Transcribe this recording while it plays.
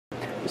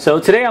So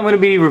today I'm going to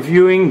be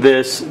reviewing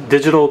this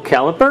digital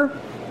caliper.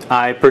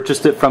 I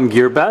purchased it from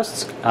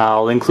GearBest.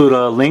 I'll include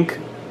a link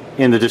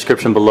in the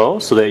description below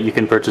so that you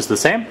can purchase the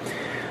same.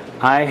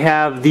 I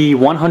have the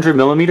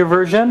 100mm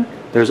version.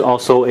 There's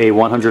also a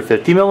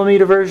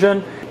 150mm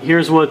version.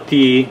 Here's what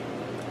the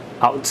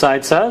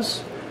outside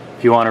says.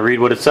 If you want to read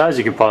what it says,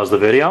 you can pause the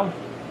video.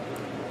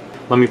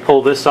 Let me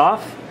pull this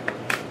off.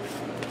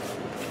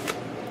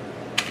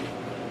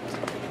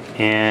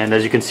 And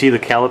as you can see, the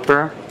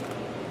caliper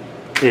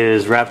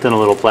is wrapped in a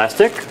little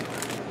plastic.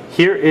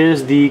 Here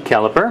is the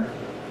caliper,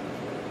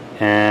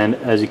 and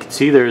as you can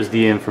see, there's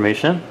the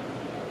information,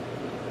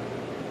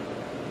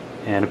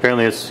 and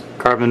apparently it's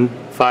carbon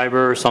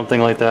fiber or something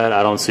like that.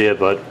 I don't see it,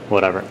 but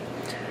whatever.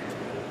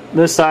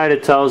 This side,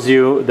 it tells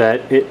you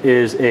that it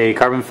is a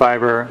carbon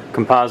fiber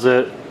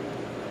composite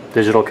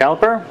digital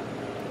caliper,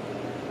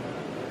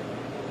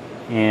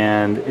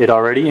 and it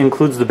already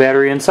includes the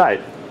battery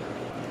inside.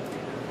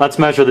 Let's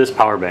measure this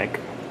power bank.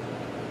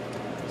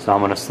 So I'm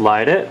going to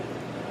slide it,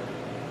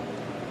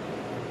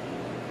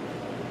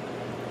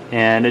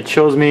 and it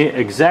shows me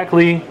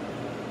exactly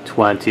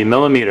 20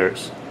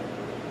 millimeters.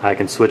 I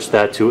can switch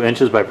that to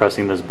inches by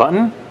pressing this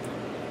button.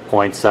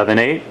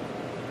 0.78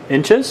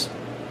 inches.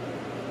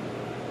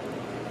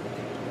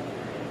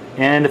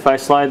 And if I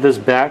slide this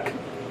back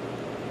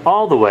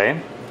all the way,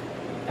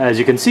 as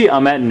you can see,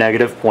 I'm at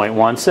negative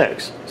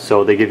 0.16.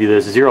 So they give you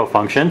this zero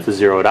function to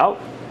zero it out.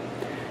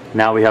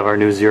 Now we have our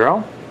new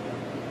zero.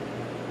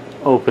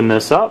 Open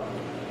this up.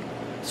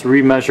 Let's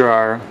remeasure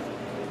our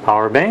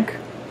power bank.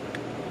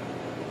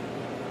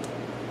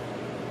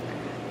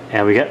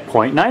 And we get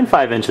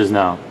 0.95 inches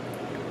now.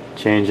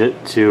 Change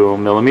it to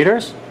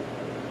millimeters.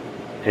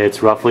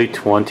 It's roughly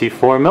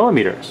 24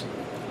 millimeters.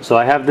 So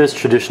I have this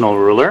traditional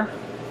ruler.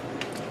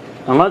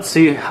 And let's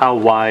see how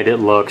wide it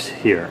looks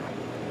here.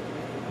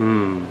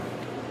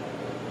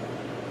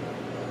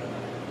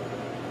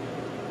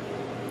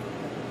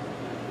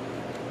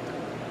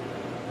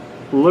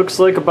 Looks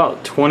like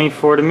about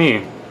 24 to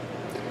me.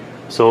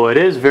 So it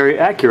is very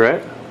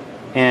accurate,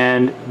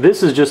 and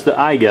this is just the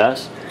eye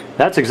guess.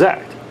 That's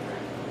exact.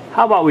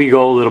 How about we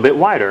go a little bit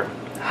wider?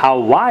 How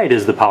wide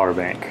is the power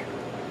bank?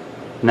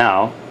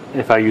 Now,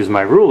 if I use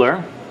my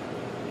ruler,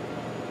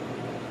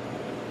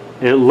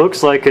 it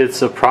looks like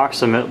it's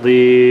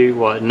approximately,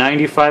 what,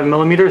 95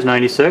 millimeters,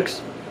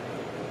 96?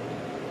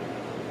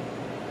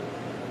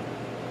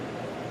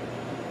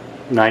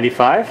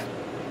 95?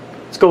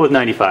 Let's go with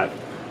 95.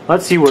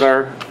 Let's see what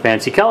our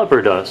fancy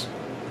caliper does.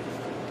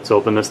 Let's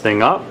open this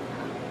thing up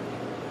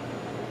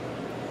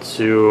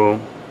to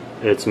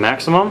its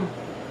maximum.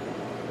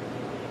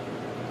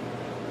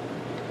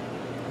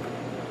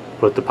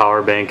 Put the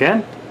power bank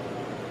in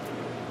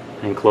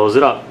and close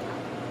it up.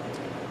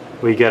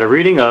 We get a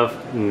reading of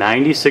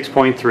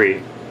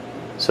 96.3.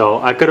 So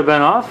I could have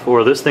been off,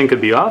 or this thing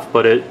could be off,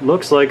 but it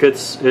looks like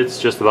it's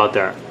just about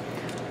there.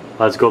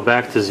 Let's go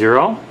back to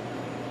zero.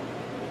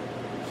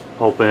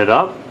 Open it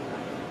up.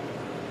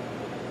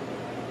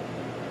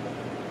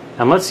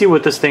 And let's see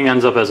what this thing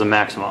ends up as a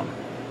maximum.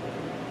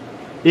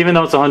 Even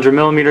though it's 100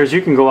 millimeters,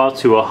 you can go out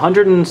to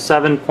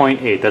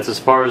 107.8. That's as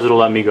far as it'll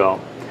let me go.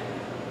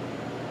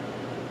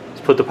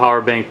 Let's put the power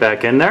bank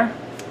back in there.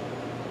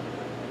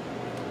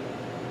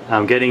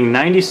 I'm getting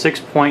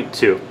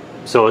 96.2.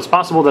 So it's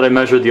possible that I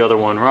measured the other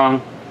one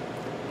wrong,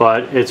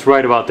 but it's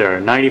right about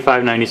there.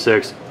 95,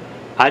 96.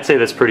 I'd say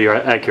that's pretty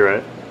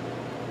accurate.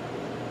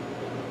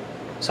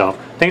 So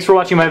thanks for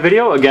watching my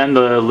video. Again,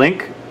 the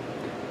link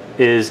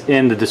is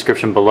in the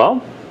description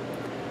below,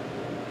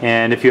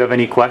 and if you have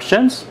any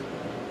questions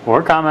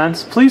or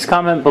comments, please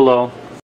comment below.